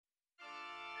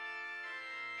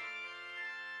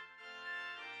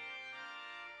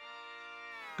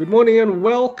Good morning and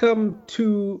welcome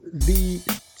to the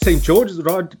St. George's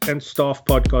Rod and Staff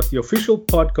podcast, the official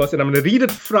podcast, and I'm going to read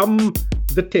it from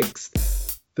the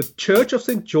text. The Church of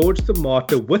St. George the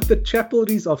Martyr, with the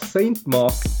chapelries of St.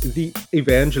 Mark the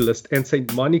Evangelist and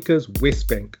St. Monica's West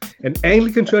Bank, an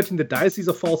Anglican church in the Diocese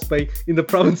of False Bay in the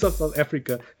province of South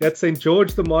Africa. That's St.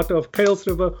 George the Martyr of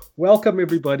Kuilsriver. Welcome,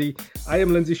 everybody. I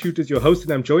am Lindsay Shooters, your host,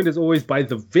 and I'm joined as always by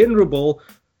the venerable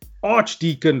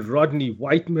Archdeacon Rodney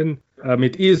Whiteman.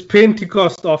 It is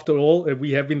Pentecost after all.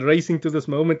 We have been racing to this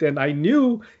moment, and I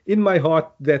knew in my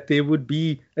heart that there would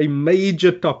be a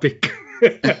major topic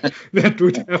that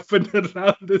would happen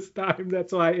around this time.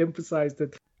 That's why I emphasized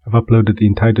it. I've uploaded the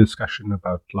entire discussion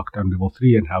about lockdown level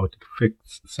 3 and how it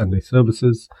affects Sunday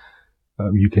services.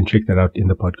 You can check that out in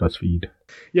the podcast feed.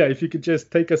 Yeah, if you could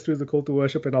just take us through the call to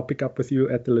worship, and I'll pick up with you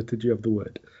at the Liturgy of the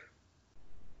Word.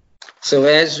 So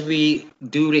as we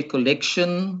do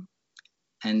recollection,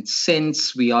 and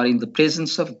since we are in the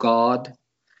presence of God,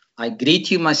 I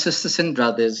greet you, my sisters and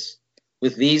brothers,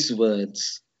 with these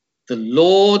words. The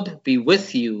Lord be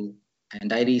with you,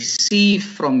 and I receive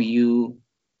from you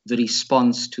the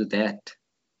response to that.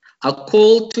 Our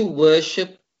call to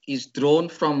worship is drawn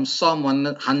from Psalm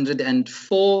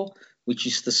 104, which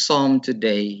is the psalm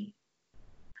today.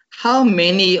 How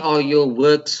many are your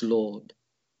works, Lord?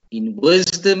 In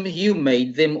wisdom you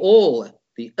made them all.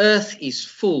 The earth is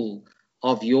full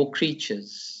of your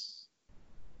creatures.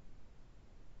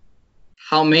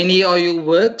 How many are your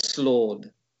works, Lord?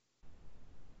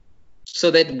 So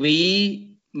that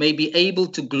we may be able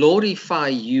to glorify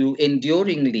you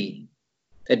enduringly,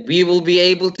 that we will be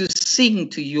able to sing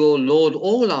to your Lord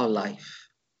all our life,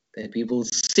 that we will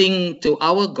sing to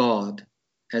our God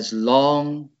as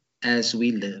long as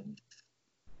we live.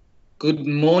 Good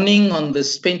morning on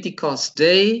this Pentecost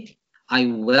day. I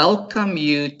welcome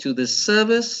you to the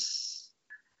service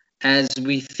as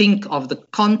we think of the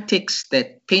context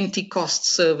that Pentecost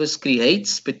service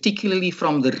creates, particularly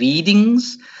from the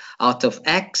readings out of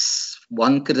Acts,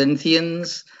 1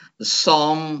 Corinthians, the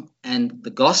Psalm, and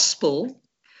the Gospel.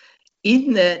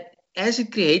 In that, as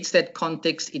it creates that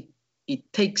context,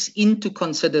 it takes into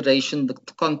consideration the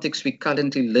context we're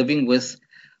currently living with,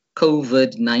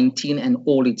 COVID-19 and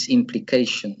all its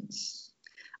implications.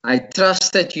 I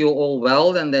trust that you're all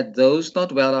well and that those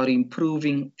not well are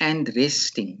improving and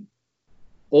resting.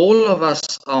 All of us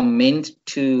are meant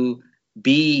to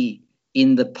be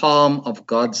in the palm of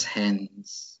God's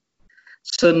hands.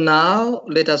 So now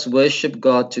let us worship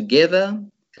God together,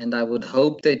 and I would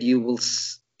hope that you will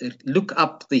look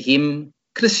up the hymn,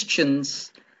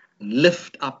 Christians,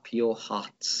 lift up your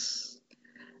hearts.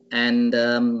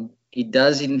 And it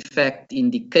does, in fact,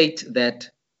 indicate that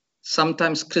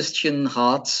sometimes Christian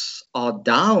hearts are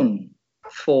down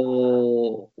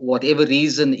for whatever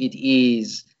reason it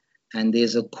is. And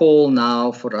there's a call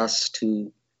now for us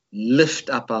to lift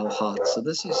up our hearts. So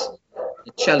this is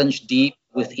a challenge deep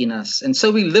within us. And so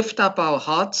we lift up our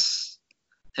hearts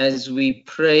as we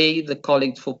pray the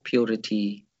Collect for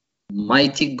Purity.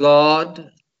 Mighty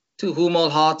God, to whom all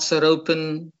hearts are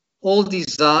open, all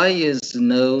desires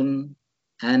known,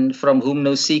 and from whom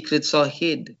no secrets are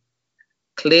hid.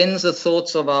 Cleanse the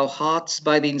thoughts of our hearts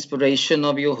by the inspiration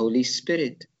of your Holy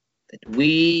Spirit, that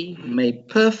we may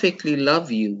perfectly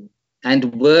love you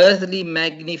and worthily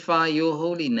magnify your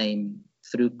holy name,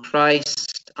 through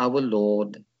Christ our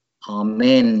Lord.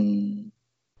 Amen.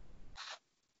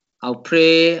 Our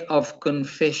prayer of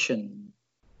confession.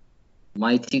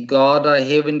 Mighty God, our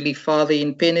Heavenly Father,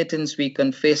 in penitence we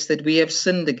confess that we have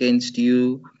sinned against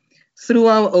you through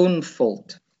our own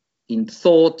fault, in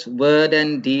thought, word,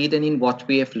 and deed, and in what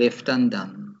we have left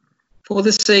undone. For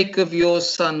the sake of your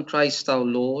Son, Christ our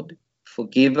Lord,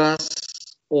 forgive us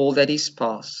all that is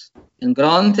past, and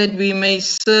grant that we may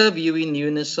serve you in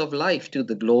newness of life to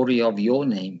the glory of your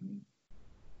name.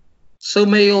 So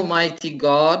may Almighty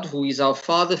God, who is our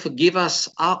Father, forgive us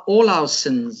all our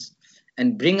sins,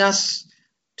 and bring us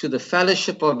to the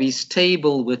fellowship of his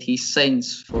table with his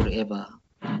saints forever.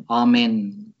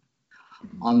 Amen.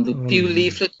 On the pew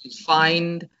leaflet, you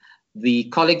find the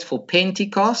Collect for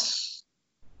Pentecost.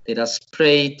 Let us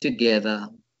pray together.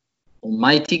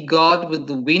 Almighty God, with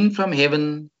the wind from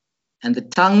heaven and the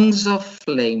tongues of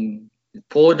flame, you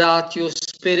poured out your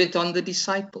Spirit on the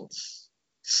disciples.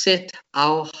 Set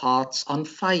our hearts on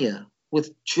fire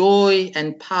with joy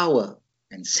and power,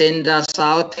 and send us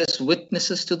out as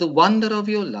witnesses to the wonder of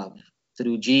your love.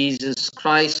 Through Jesus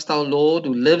Christ our Lord,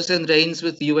 who lives and reigns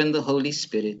with you and the Holy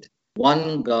Spirit,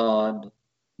 one God,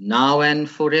 now and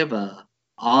forever.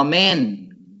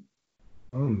 Amen.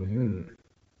 Amen.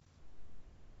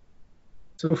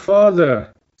 So,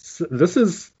 Father, this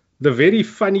is the very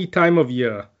funny time of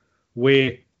year.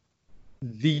 where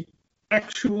the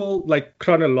actual, like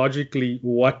chronologically,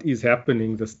 what is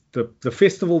happening, the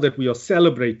festival that we are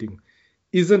celebrating,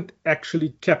 isn't actually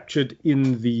captured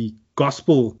in the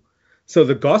gospel. So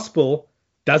the gospel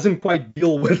doesn't quite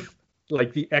deal with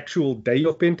like the actual day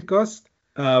of Pentecost,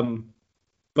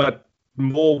 but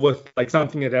more with like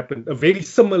something that happened, a very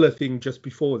similar thing just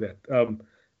before that.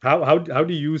 How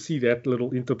do you see that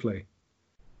little interplay?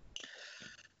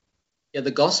 Yeah,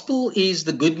 the gospel is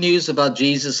the good news about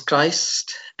Jesus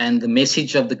Christ and the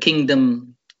message of the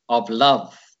kingdom of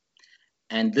love.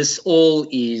 And this all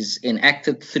is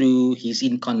enacted through his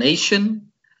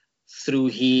incarnation, through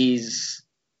his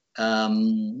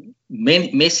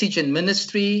message and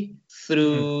ministry,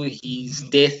 through his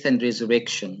death and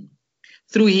resurrection,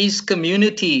 through his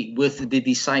community with the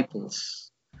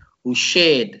disciples who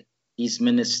shared his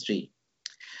ministry.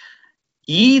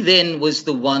 He then was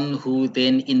the one who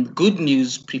then in good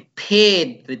news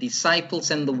prepared the disciples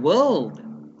and the world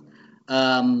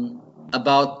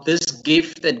about this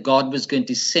gift that God was going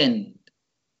to send,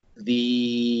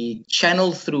 the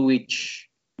channel through which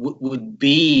would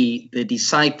be the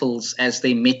disciples as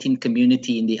they met in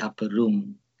community in the upper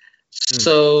room.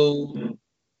 So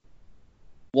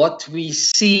what we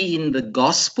see in the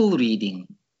gospel reading,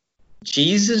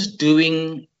 Jesus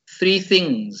doing three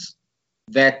things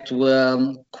that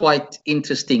were quite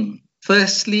interesting.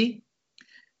 Firstly,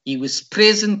 he was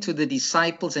present to the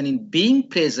disciples, and in being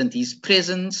present, his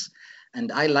presence,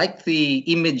 and I like the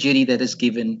imagery that is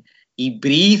given, he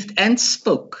breathed and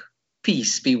spoke,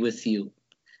 "Peace be with you."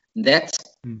 That's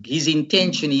his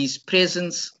intention. His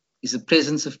presence is a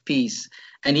presence of peace.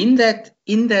 And in that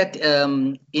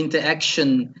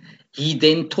interaction, he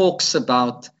then talks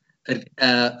about,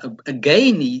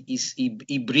 again,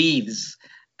 he breathes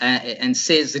and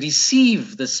says,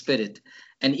 "Receive the Spirit."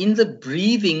 And in the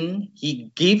breathing,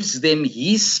 he gives them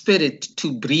his Spirit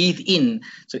to breathe in.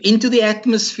 So into the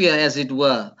atmosphere, as it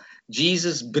were,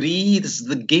 Jesus breathes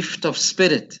the gift of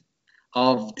Spirit,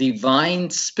 of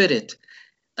divine Spirit,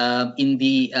 in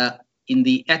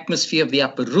the atmosphere of the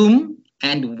upper room.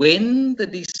 And when the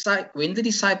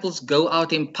disciples go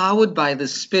out empowered by the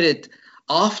Spirit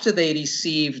after they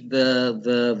received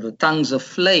the tongues of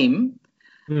flame,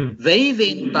 they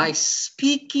then, by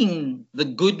speaking the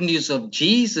good news of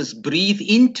Jesus, breathe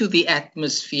into the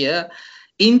atmosphere,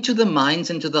 into the minds,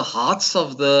 into the hearts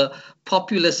of the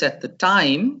populace at the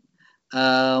time,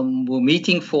 were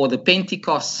meeting for the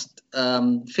Pentecost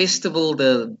festival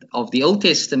of the Old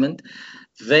Testament.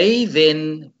 They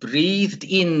then breathed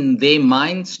in, their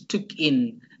minds took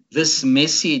in this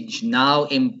message, now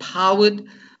empowered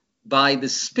by the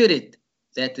Spirit,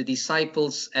 that the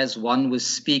disciples as one was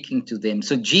speaking to them.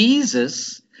 So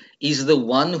Jesus is the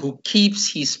one who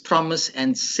keeps his promise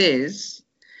and says,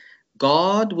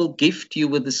 God will gift you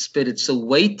with the Spirit, so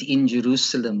wait in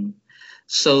Jerusalem.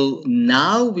 So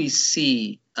now we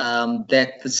see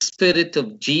that the Spirit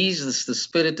of Jesus, the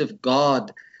Spirit of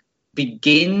God,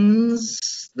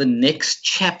 begins the next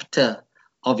chapter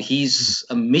of his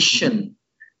mission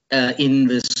in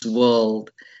this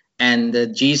world.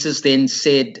 And Jesus then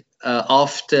said,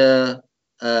 after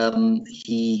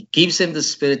he gives them the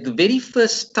Spirit, the very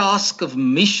first task of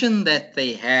mission that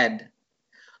they had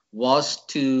was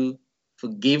to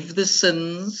forgive the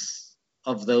sins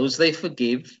of those they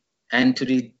forgive and to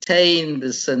retain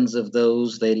the sins of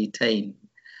those they retain.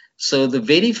 So the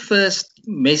very first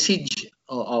message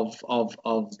of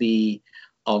the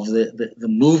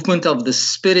movement of the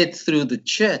Spirit through the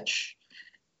church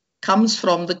comes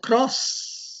from the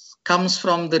cross, comes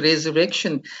from the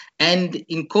resurrection, and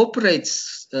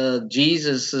incorporates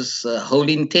Jesus's whole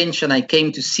intention. I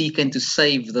came to seek and to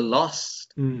save the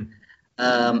lost,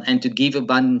 and to give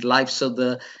abundant life.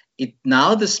 So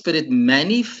now the Spirit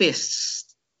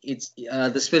manifests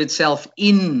the Spirit itself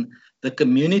in the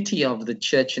community of the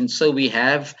church. And so we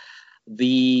have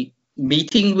the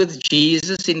meeting with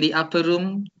Jesus in the upper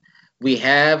room. We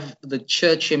have the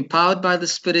church empowered by the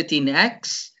Spirit in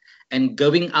Acts and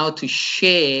going out to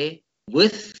share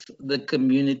with the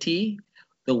community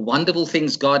the wonderful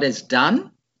things God has done,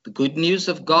 the good news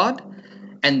of God.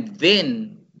 And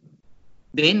then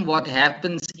what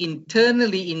happens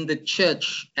internally in the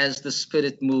church as the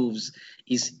Spirit moves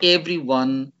is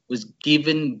everyone was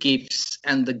given gifts,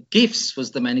 and the gifts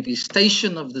was the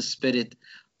manifestation of the Spirit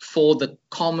for the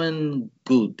common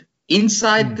good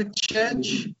inside the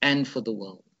church and for the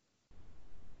world.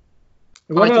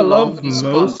 What I love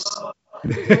most,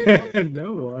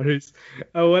 no worries.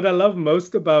 What I love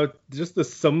most about just the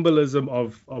symbolism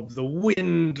of the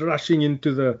wind rushing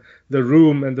into the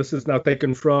room, and this is now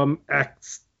taken from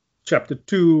Acts chapter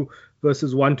 2,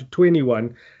 verses 1 to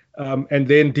 21. And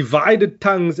then divided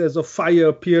tongues as of fire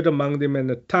appeared among them,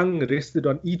 and a tongue rested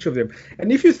on each of them.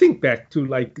 And if you think back to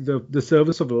like the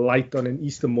service of light on an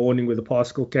Easter morning where the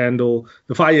Paschal candle,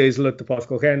 the fire is lit, the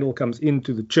Paschal candle comes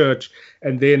into the church,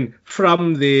 and then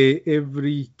from there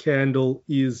every candle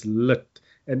is lit.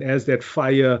 And as that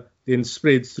fire then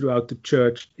spreads throughout the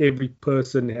church, every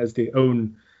person has their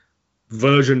own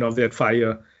version of that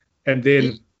fire. And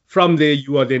then from there,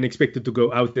 you are then expected to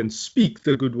go out and speak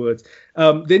the good words.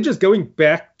 Then just going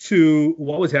back to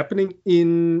what was happening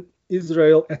in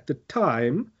Israel at the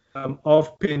time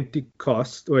of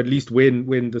Pentecost, or at least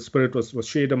when the Spirit was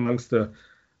shared amongst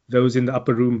those in the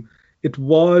upper room, it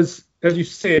was, as you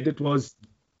said, it's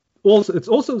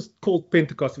also called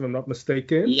Pentecost, if I'm not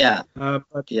mistaken. Yeah.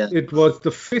 But it was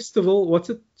the festival. What's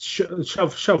it?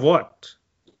 Shavuot.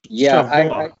 Yeah.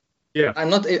 Shavuot. Yeah. I'm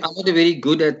not very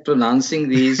good at pronouncing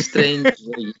these strange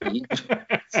words.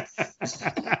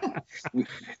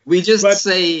 We just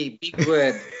say big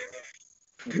word.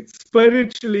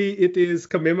 Spiritually, it is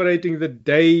commemorating the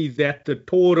day that the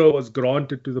Torah was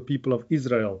granted to the people of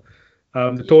Israel.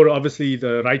 The Torah, obviously,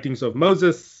 the writings of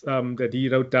Moses that he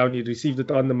wrote down, he received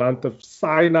it on the Mount of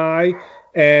Sinai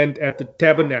and at the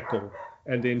tabernacle,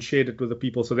 and then shared it with the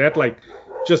people. So that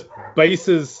just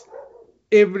bases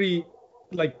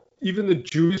even the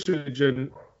Jewish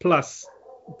religion plus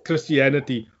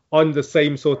Christianity on the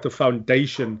same sort of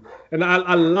foundation. And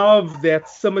I love that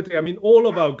symmetry. I mean, all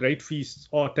of our great feasts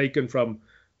are taken from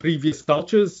previous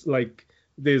cultures. Like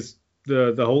there's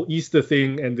the whole Easter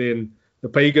thing, and then the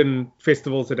pagan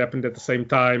festivals that happened at the same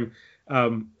time.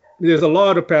 There's a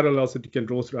lot of parallels that you can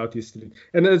draw throughout history.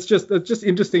 And it's just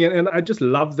interesting. And I just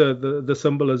love the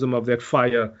symbolism of that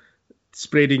fire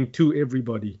spreading to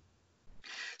everybody.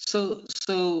 So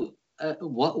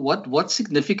what's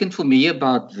significant for me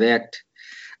about that?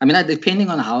 I mean, depending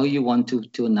on how you want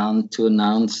to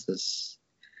announce this,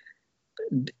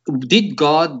 did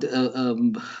God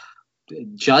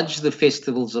judge the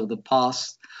festivals of the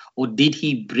past, or did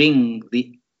He bring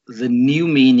the new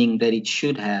meaning that it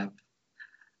should have,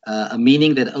 a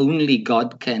meaning that only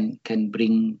God can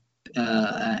bring,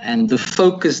 and the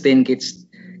focus then gets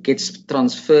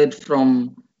transferred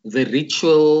from the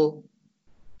ritual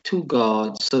to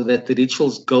God, so that the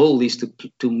ritual's goal is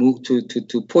to move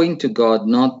to point to God,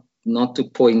 not to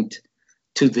point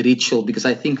to the ritual, because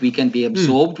I think we can be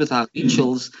absorbed with our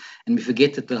rituals and we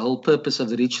forget that the whole purpose of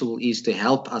the ritual is to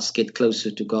help us get closer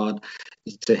to God,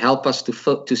 to help us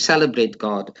to celebrate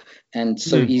God, and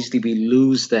so easily we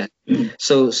lose that.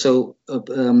 So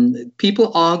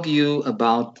people argue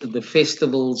about the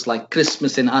festivals like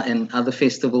Christmas and other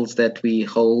festivals that we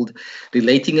hold,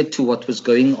 relating it to what was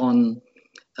going on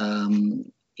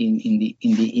in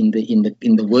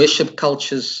the worship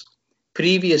cultures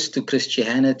previous to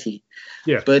Christianity.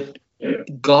 Yeah. But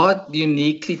God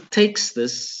uniquely takes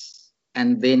this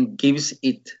and then gives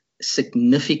it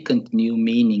significant new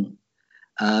meaning,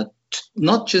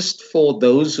 not just for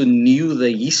those who knew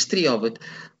the history of it,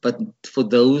 but for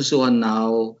those who are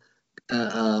now.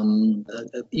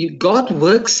 God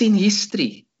works in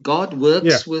history. God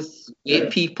works with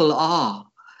where people are.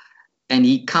 And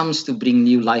He comes to bring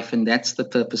new life, and that's the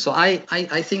purpose. So I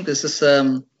think this is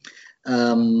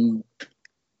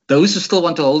those who still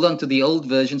want to hold on to the old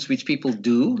versions, which people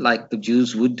do, like the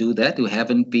Jews would do that, who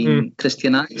haven't been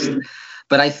Christianized.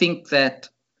 But I think that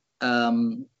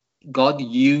God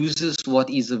uses what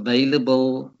is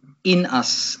available in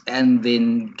us and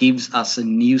then gives us a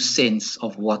new sense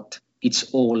of what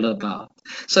it's all about.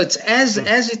 So it's as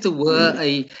it were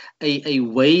a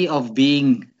way of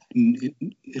being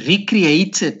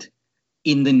recreated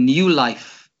in the new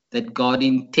life that God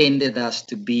intended us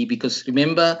to be. Because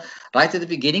remember, right at the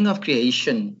beginning of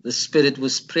creation, the Spirit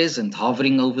was present,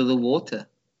 hovering over the water.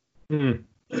 The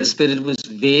Spirit was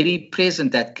very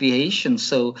present at creation.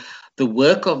 So the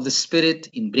work of the Spirit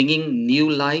in bringing new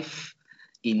life,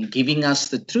 in giving us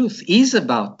the truth, is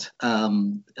about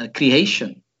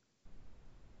creation.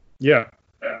 Yeah.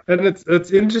 And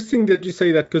it's interesting that you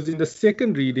say that, because in the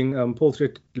second reading, Paul's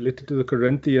letter to the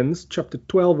Corinthians, chapter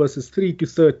 12, verses 3 to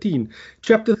 13.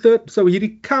 So he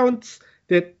recounts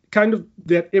that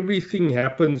everything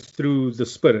happens through the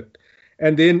Spirit.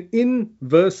 And then in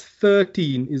verse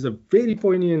 13 is a very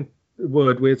poignant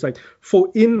word where it's like,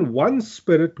 for in one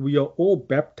Spirit we are all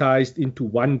baptized into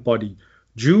one body,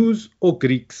 Jews or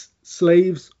Greeks,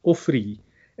 slaves or free,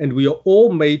 and we are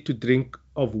all made to drink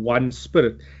of one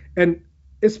Spirit. And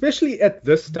especially at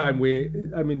this time where,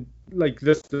 I mean, like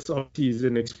this obviously is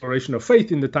an exploration of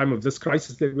faith in the time of this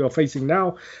crisis that we are facing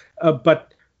now.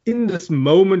 But in this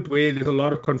moment where there's a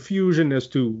lot of confusion as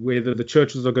to whether the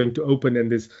churches are going to open,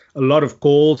 and there's a lot of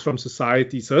calls from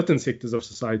society, certain sectors of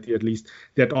society at least,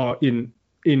 that are in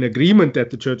agreement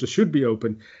that the churches should be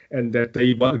open and that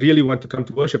they really want to come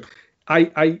to worship.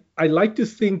 I like to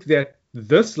think that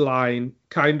this line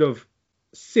kind of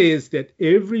says that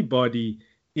everybody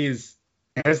has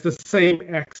the same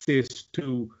access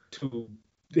to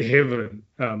the heaven.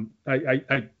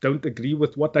 I don't agree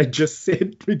with what I just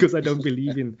said because I don't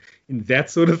believe in that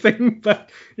sort of thing. But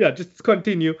yeah, just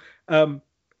continue.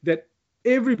 That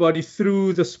everybody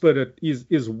through the Spirit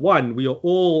is one. We are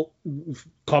all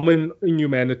common in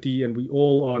humanity, and we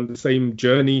all are on the same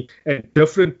journey. And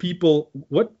different people,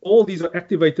 all these are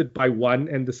activated by one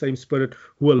and the same Spirit,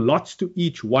 who allots to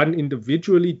each one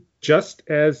individually, just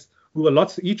as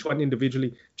the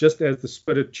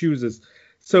Spirit chooses.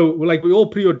 So, like, we're all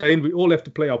preordained, we all have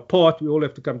to play our part, we all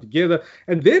have to come together.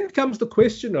 And then comes the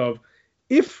question of,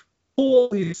 if Paul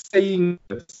is saying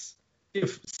this,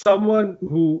 if someone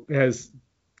who has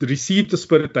received the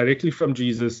Spirit directly from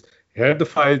Jesus, had the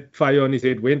fire on his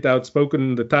head, went out, spoken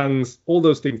in the tongues, all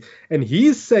those things, and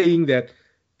he's saying that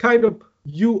kind of,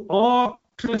 you are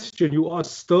Christian, you are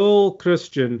still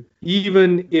Christian,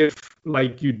 even if,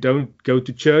 like, you don't go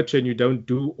to church and you don't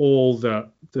do all the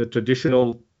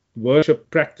traditional worship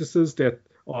practices that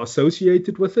are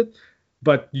associated with it,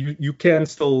 but you can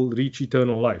still reach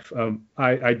eternal life.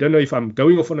 I don't know if I'm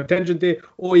going off on a tangent there,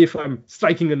 or if I'm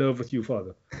striking a nerve with you,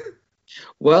 Father.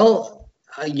 Well,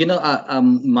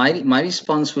 my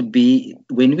response would be,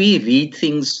 when we read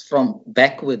things from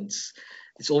backwards,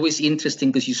 it's always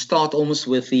interesting, because you start almost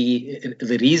with the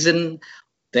reason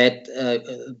that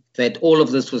all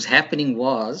of this was happening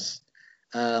was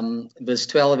verse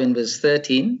 12 and verse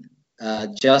 13.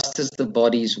 Just as the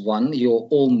body is one, you're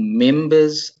all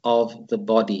members of the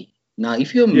body. Now,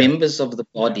 if you're members of the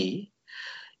body,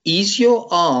 is your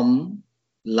arm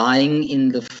lying in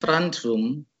the front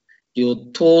room, your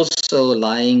torso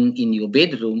lying in your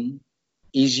bedroom?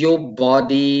 Is your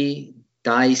body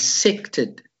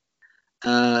dissected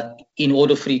in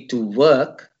order for it to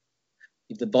work?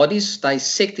 If the body is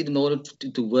dissected in order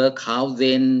to work, how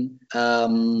then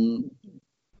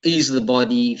is the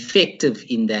body effective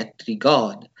in that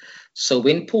regard? So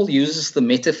when Paul uses the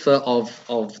metaphor of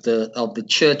the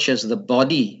church as a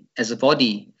body,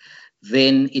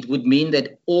 then it would mean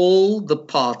that all the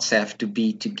parts have to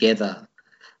be together.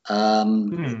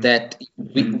 That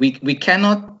we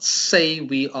cannot say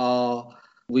we are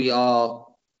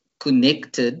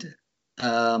connected,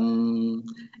 and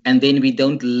then we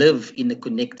don't live in a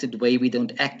connected way, we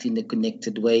don't act in a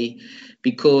connected way,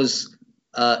 because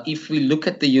if we look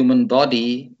at the human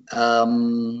body,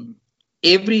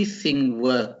 everything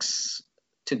works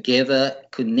together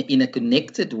in a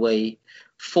connected way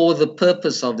for the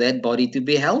purpose of that body to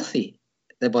be healthy,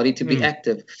 the body to be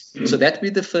active. So that would be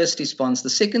the first response. The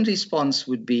second response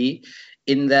would be,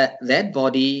 in that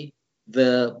body,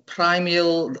 the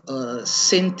primal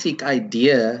centric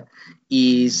idea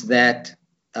is that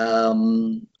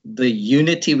the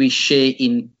unity we share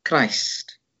in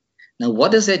Christ. Now,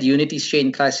 what does that unity share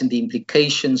in Christ and the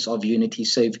implications of unity?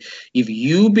 So if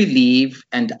you believe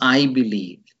and I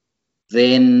believe,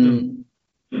 then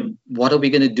what are we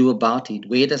going to do about it?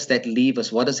 Where does that leave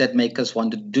us? What does that make us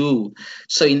want to do?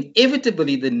 So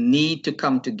inevitably, the need to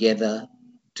come together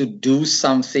to do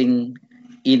something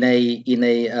in a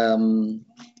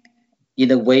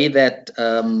way that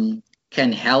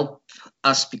can help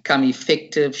us become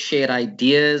effective, share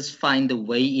ideas, find a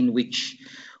way in which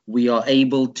we are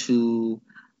able to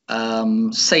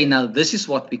say, now this is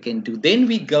what we can do. Then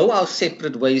we go our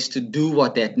separate ways to do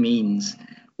what that means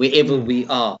wherever we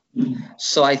are.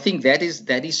 So I think that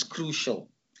is crucial.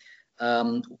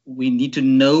 We need to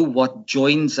know what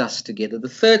joins us together. The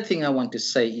third thing I want to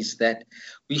say is that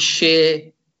we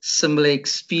share similar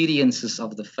experiences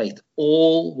of the faith.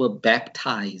 All were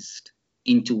baptized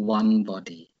into one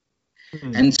body.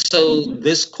 And so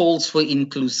this calls for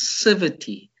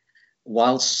inclusivity.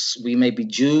 Whilst we may be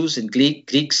Jews and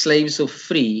Greek slaves or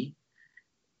free,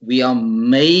 we are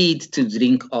made to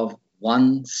drink of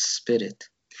one Spirit.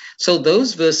 So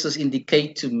those verses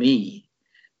indicate to me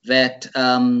that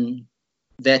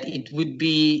that it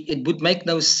would make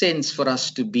no sense for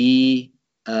us to be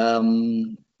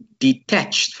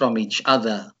detached from each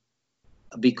other,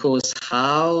 because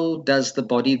how does the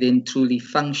body then truly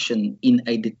function in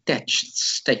a detached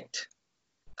state?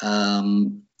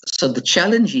 So the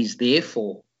challenge is,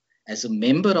 therefore, as a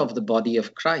member of the body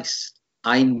of Christ,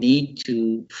 I need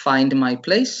to find my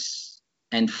place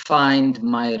and find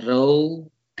my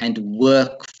role and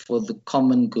work for the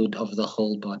common good of the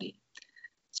whole body.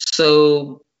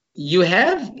 So,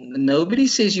 nobody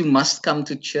says you must come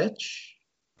to church,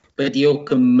 but your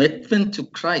commitment to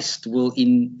Christ will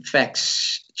in fact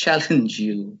challenge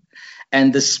you.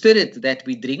 And the spirit that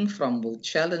we drink from will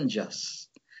challenge us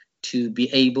to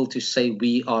be able to say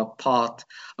we are part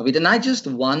of it. And I just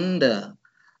wonder,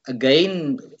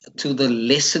 again, to the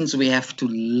lessons we have to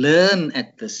learn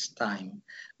at this time,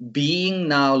 being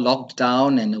now locked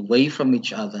down and away from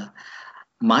each other.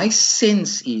 My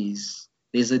sense is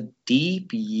there's a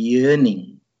deep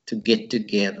yearning to get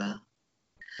together.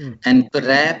 And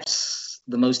perhaps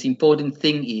the most important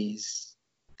thing is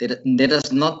that let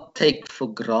us not take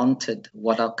for granted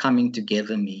what our coming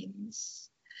together means.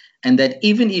 And that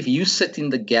even if you sit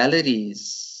in the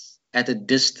galleries at a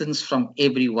distance from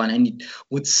everyone, and it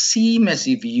would seem as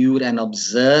if you're an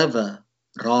observer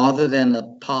rather than a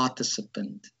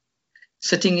participant,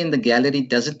 sitting in the gallery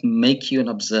doesn't make you an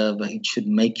observer. It should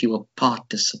make you a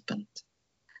participant.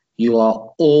 You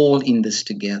are all in this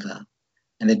together.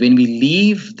 And that when we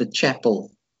leave the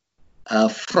chapel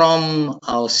from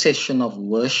our session of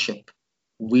worship,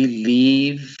 we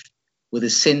leave with a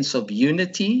sense of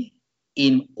unity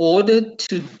in order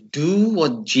to do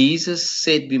what Jesus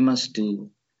said we must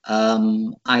do.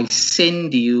 I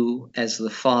send you as the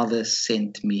Father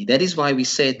sent me. That is why we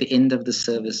say at the end of the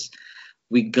service,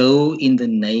 we go in the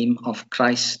name of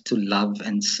Christ to love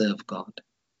and serve God.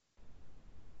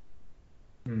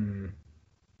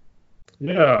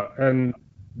 Yeah, and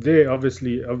there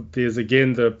obviously there's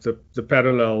again the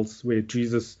parallels where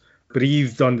Jesus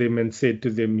breathed on them and said to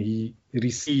them he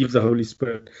received the Holy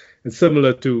Spirit. It's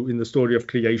similar to in the story of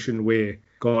creation where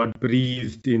God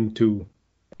breathed into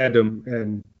Adam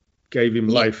and gave him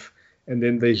life, and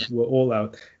then they were all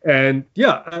out. And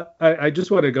I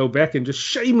just want to go back and just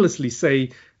shamelessly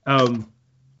say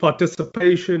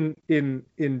participation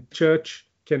in church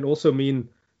can also mean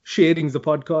sharing the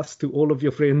podcast to all of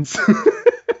your friends.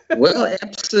 Well,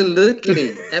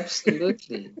 absolutely.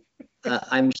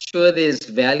 I'm sure there's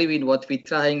value in what we're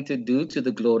trying to do to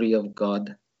the glory of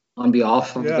God on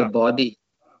behalf of the body.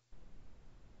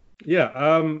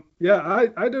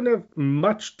 I don't have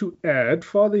much to add.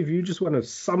 Father, if you just want to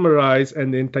summarize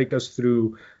and then take us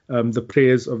through the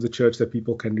prayers of the church that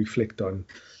people can reflect on,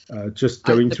 just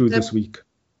going through this week.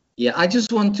 Yeah, I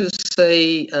just want to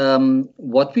say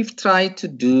what we've tried to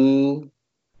do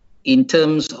in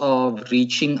terms of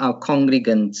reaching our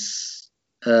congregants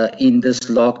in this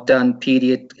lockdown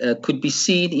period could be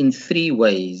seen in three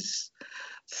ways.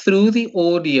 Through the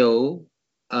audio,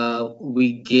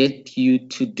 we get you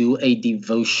to do a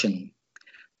devotion.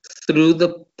 Through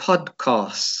the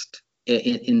podcast,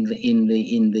 in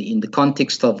the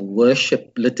context of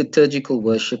worship, liturgical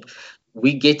worship,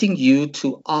 we're getting you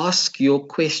to ask your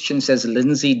questions as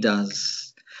Lindsay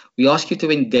does. We ask you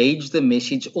to engage the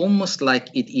message almost like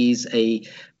it is a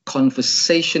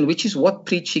conversation, which is what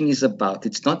preaching is about.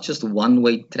 It's not just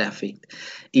one-way traffic.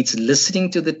 It's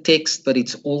listening to the text, but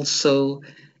it's also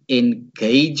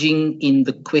engaging in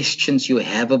the questions you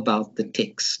have about the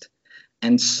text.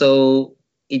 And so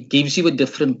it gives you a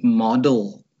different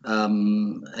model.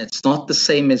 It's not the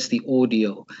same as the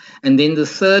audio. And then the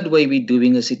third way we're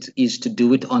doing is to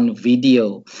do it on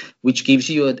video, which gives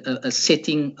you a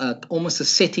setting, almost a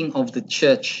setting of the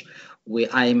church, where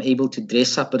I am able to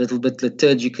dress up a little bit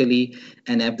liturgically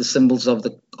and have the symbols of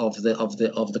the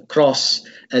cross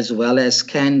as well as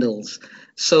candles.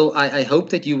 So I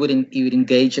hope that you would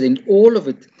engage, and in all of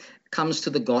it comes to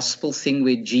the gospel thing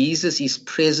where Jesus is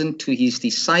present to his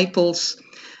disciples,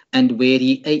 and where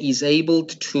he is able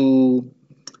to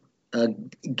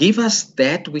give us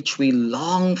that which we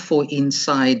long for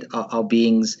inside our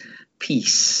beings,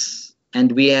 peace.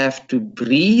 And we have to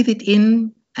breathe it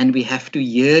in, and we have to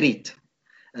hear it.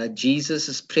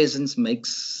 Jesus' presence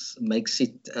makes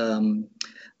it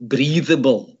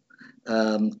breathable.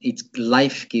 It's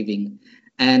life-giving.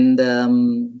 And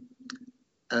the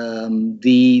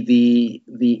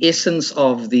essence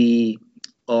of his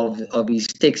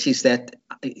text is that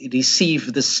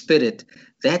receive the Spirit.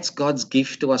 That's God's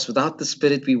gift to us. Without the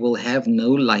Spirit, we will have no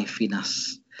life in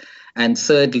us. And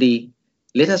thirdly,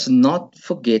 let us not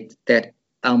forget that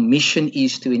our mission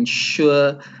is to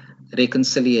ensure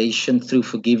reconciliation through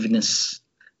forgiveness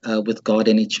with God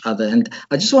and each other. And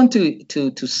I just want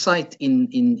to cite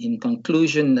in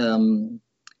conclusion,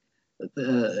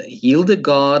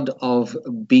 Hildegard of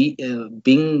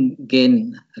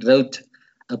Bingen wrote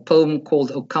a poem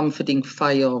called O Comforting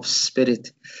Fire of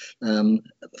Spirit. Fire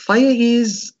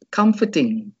is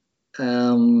comforting.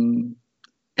 And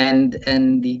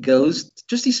he goes,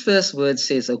 just his first word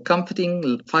says, O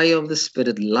comforting fire of the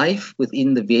Spirit, life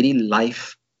within the very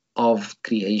life of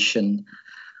creation.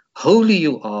 Holy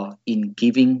you are in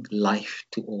giving life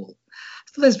to all.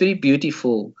 So that's very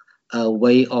beautiful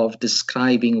way of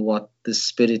describing what the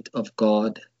Spirit of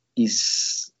God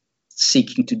is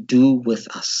seeking to do with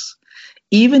us.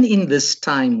 Even in this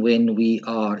time when we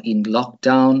are in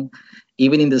lockdown,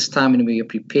 even in this time when we are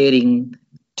preparing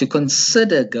to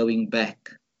consider going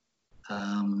back,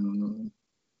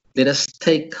 let us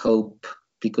take hope,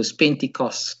 because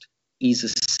Pentecost is a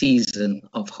season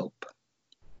of hope.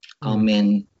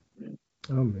 Amen.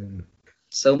 Amen.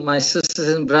 So, my sisters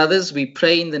and brothers, we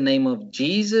pray in the name of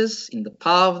Jesus, in the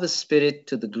power of the Spirit,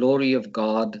 to the glory of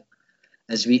God,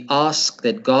 as we ask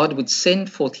that God would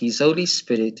send forth His Holy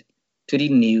Spirit to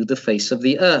renew the face of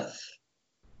the earth.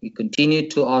 We continue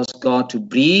to ask God to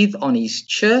breathe on His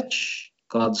church,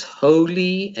 God's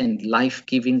holy and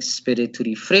life-giving Spirit to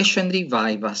refresh and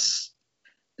revive us,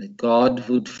 that God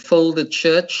would fill the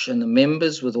church and the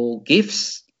members with all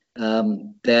gifts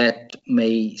that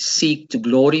may seek to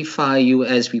glorify you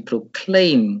as we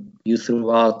proclaim you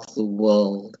throughout the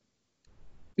world.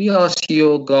 We ask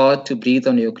you, O God, to breathe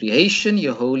on your creation,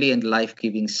 your holy and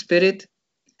life-giving Spirit,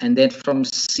 and that from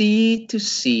sea to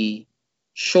sea,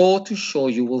 shore to shore,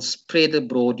 you will spread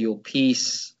abroad your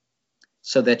peace,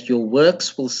 so that your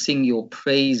works will sing your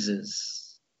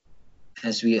praises.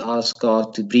 As we ask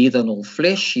God to breathe on all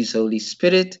flesh, His Holy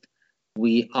Spirit,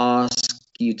 we ask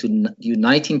you to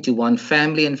unite into one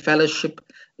family and fellowship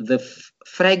the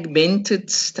fragmented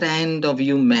strand of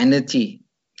humanity,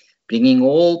 bringing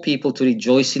all people to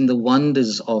rejoice in the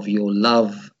wonders of your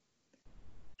love.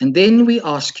 And then we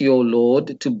ask you, O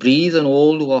Lord, to breathe on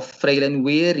all who are frail and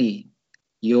weary,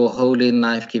 your holy and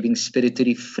life-giving Spirit to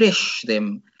refresh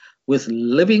them with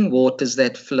living waters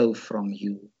that flow from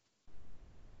you.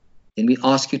 Then we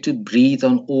ask you to breathe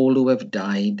on all who have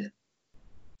died,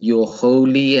 your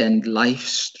holy and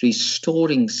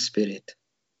life-restoring Spirit.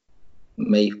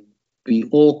 May we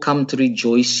all come to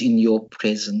rejoice in your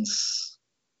presence.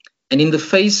 And in the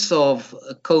face of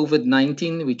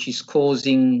COVID-19, which is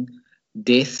causing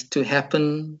death to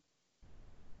happen,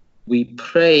 we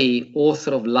pray,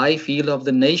 author of life, healer of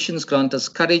the nations, grant us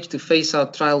courage to face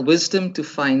our trial, wisdom to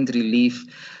find relief,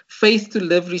 faith to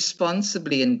live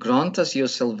responsibly, and grant us your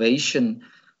salvation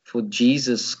for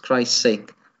Jesus Christ's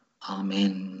sake.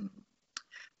 Amen.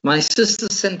 My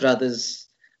sisters and brothers,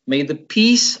 may the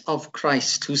peace of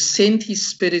Christ, who sent his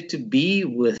Spirit to be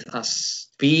with us,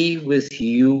 be with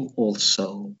you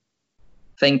also.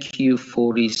 Thank you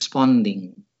for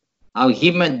responding. Our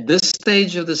hymn at this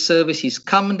stage of the service is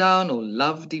Come Down, O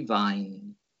Love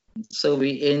Divine. So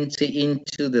we enter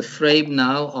into the frame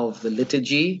now of the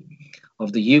liturgy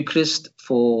of the Eucharist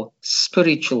for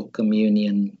spiritual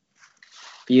communion.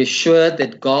 Be assured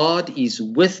that God is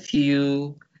with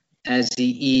you as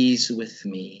he is with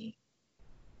me.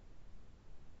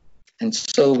 And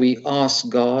so we ask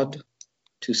God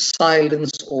to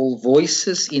silence all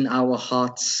voices in our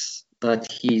hearts but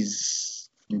his.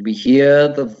 And we hear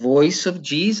the voice of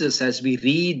Jesus as we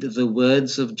read the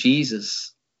words of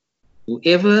Jesus.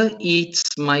 Whoever eats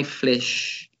my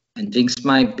flesh and drinks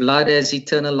my blood has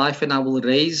eternal life, and I will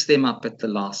raise them up at the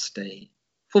last day.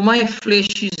 For my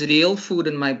flesh is real food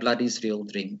and my blood is real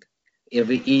drink.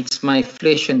 Whoever eats my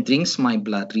flesh and drinks my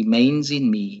blood remains in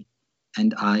me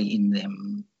and I in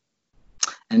them.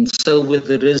 And so with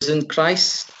the risen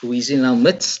Christ, who is in our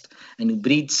midst and who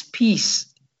breathes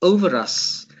peace over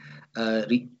us,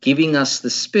 giving us the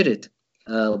Spirit,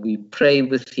 we pray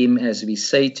with him as we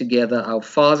say together, Our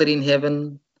Father in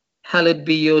heaven, hallowed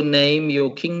be your name,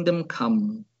 your kingdom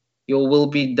come, your will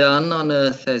be done on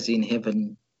earth as in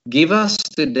heaven. Give us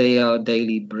today our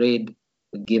daily bread.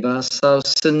 Forgive us our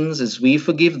sins as we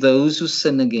forgive those who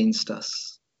sin against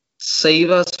us. Save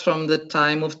us from the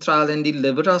time of trial and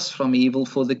deliver us from evil,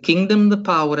 for the kingdom, the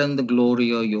power, and the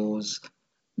glory are yours,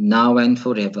 now and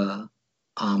forever.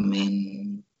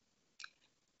 Amen.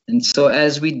 And so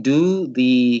as we do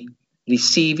the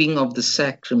receiving of the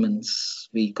sacraments,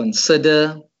 we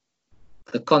consider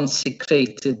the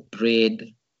consecrated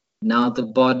bread, now the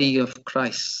body of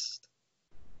Christ.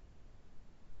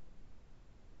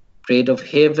 Bread of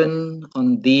heaven,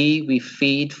 on thee we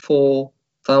feed, for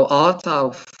thou art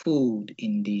our food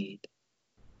indeed.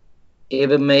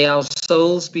 Ever may our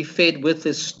souls be fed with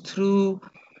this true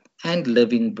and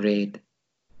living bread,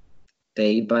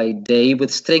 day by day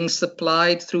with strength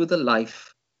supplied through the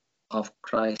life of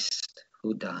Christ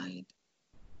who died.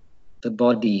 The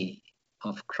body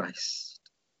of Christ,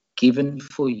 given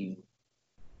for you,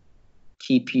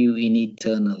 keep you in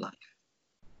eternal life.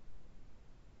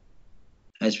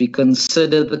 As we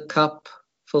consider the cup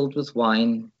filled with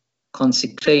wine,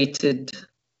 consecrated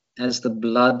as the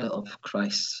blood of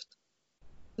Christ,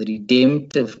 the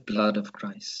redemptive blood of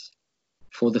Christ,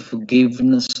 for the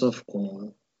forgiveness of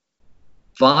all.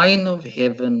 Vine of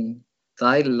heaven,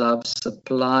 thy love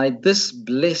supply this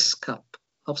blessed cup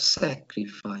of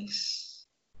sacrifice.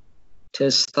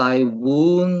 'Tis thy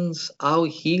wounds our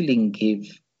healing give.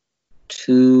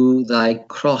 To thy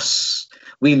cross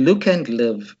we look and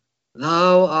live.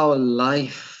 Thou our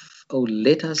life, O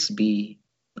let us be,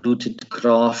 rooted,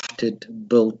 grafted,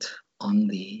 built on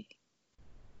thee.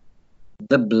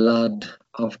 The blood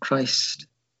of Christ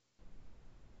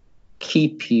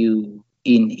keep you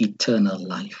in eternal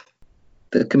life.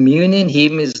 The communion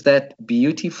hymn is that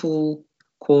beautiful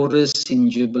chorus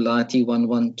in Jubilati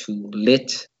 112.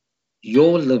 Let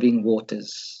your living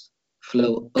waters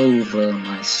flow over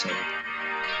my soul.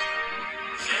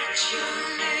 Let your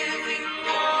living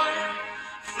water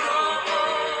flow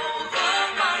over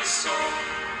my soul.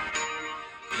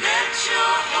 Let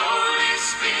your Holy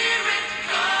Spirit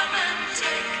come and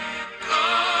take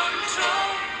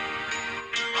control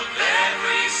of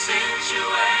every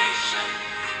situation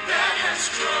that has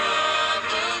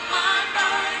troubled my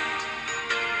mind.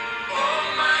 All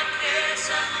my cares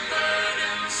and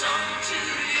burdens unto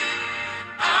you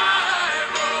I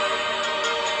roll.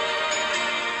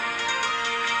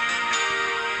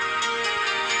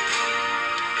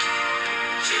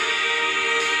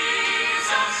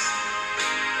 Jesus,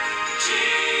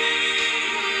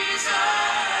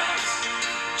 Jesus,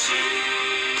 Jesus.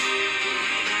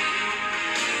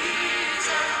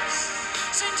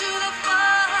 Sing to the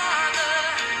Father,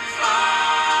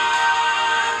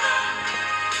 Father,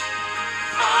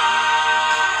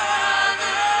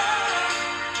 Father,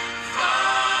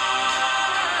 Father.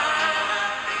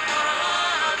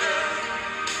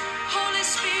 Holy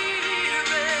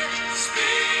Spirit,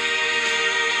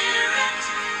 Spirit,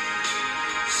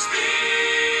 Spirit,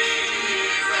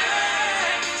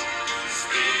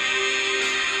 Spirit.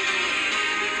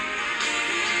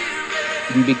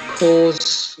 And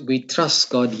because we trust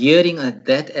God, hearing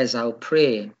that as our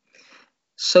prayer,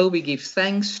 so we give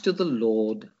thanks to the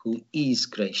Lord who is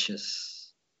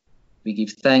gracious. We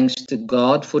give thanks to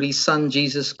God for his Son,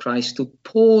 Jesus Christ, who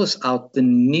pours out the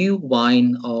new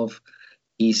wine of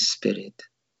his Spirit.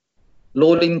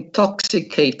 Lord,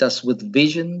 intoxicate us with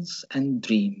visions and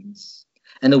dreams,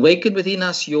 and awaken within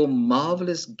us your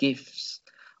marvelous gifts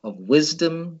of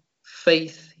wisdom,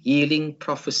 faith, healing,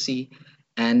 prophecy,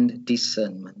 and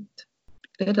discernment.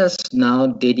 Let us now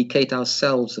dedicate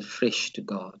ourselves afresh to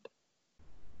God.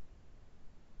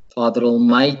 Father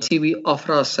Almighty, we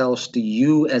offer ourselves to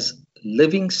you as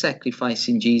living sacrifice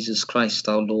in Jesus Christ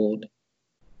our Lord.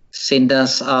 Send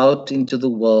us out into the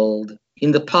world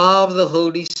in the power of the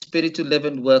Holy Spirit to live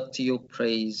and work to your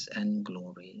praise and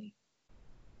glory.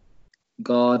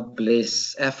 God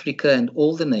bless Africa and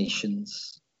all the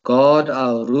nations. God,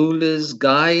 our rulers,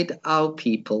 guide our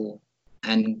people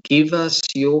and give us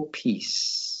your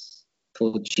peace.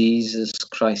 For Jesus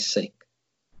Christ's sake.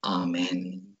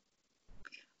 Amen.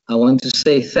 I want to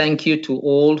say thank you to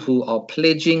all who are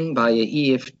pledging via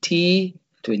EFT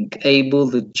to enable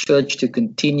the church to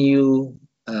continue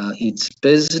its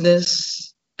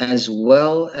business, as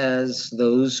well as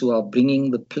those who are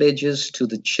bringing the pledges to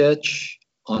the church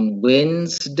on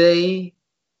Wednesday.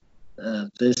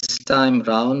 This time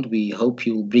round, we hope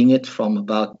you'll bring it from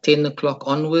about 10 o'clock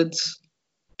onwards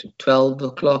to 12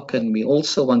 o'clock. And we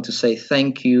also want to say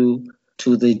thank you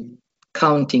to the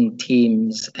counting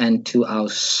teams and to our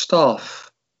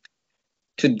staff.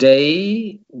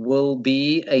 Today will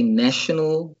be a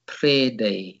National Prayer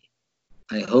Day.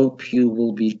 I hope you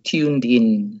will be tuned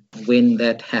in when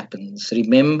that happens.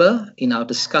 Remember, in our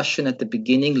discussion at the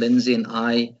beginning, Lindsay and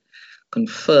I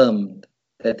confirmed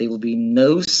that there will be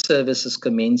no services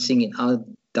commencing in our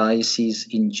diocese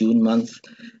in June month,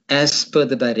 as per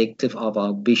the directive of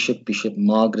our Bishop, Bishop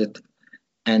Margaret,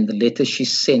 and the letter she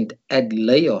sent ad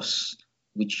leos,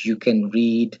 which you can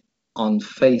read on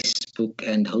Facebook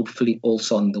and hopefully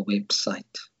also on the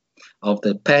website of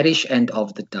the parish and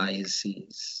of the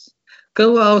diocese.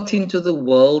 Go out into the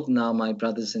world now, my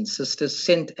brothers and sisters,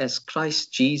 sent as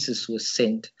Christ Jesus was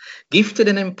sent, gifted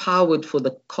and empowered for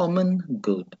the common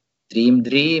good. Dream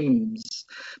dreams,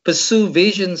 pursue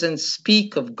visions, and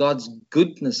speak of God's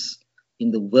goodness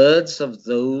in the words of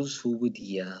those who would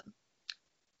hear.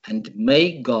 And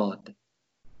may God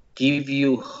give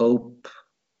you hope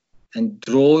and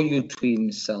draw you to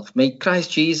himself. May Christ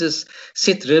Jesus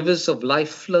set rivers of life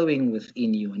flowing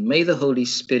within you. And may the Holy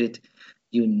Spirit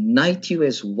unite you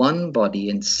as one body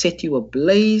and set you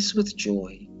ablaze with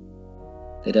joy.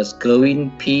 Let us go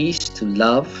in peace to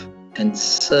love and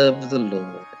serve the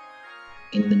Lord.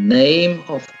 In the name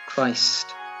of Christ,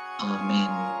 amen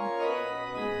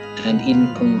And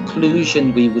in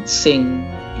conclusion, we would sing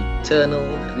Eternal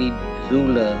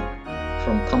Ruler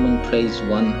from Common Praise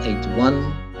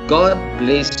 181. God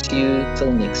bless you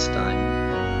till next time.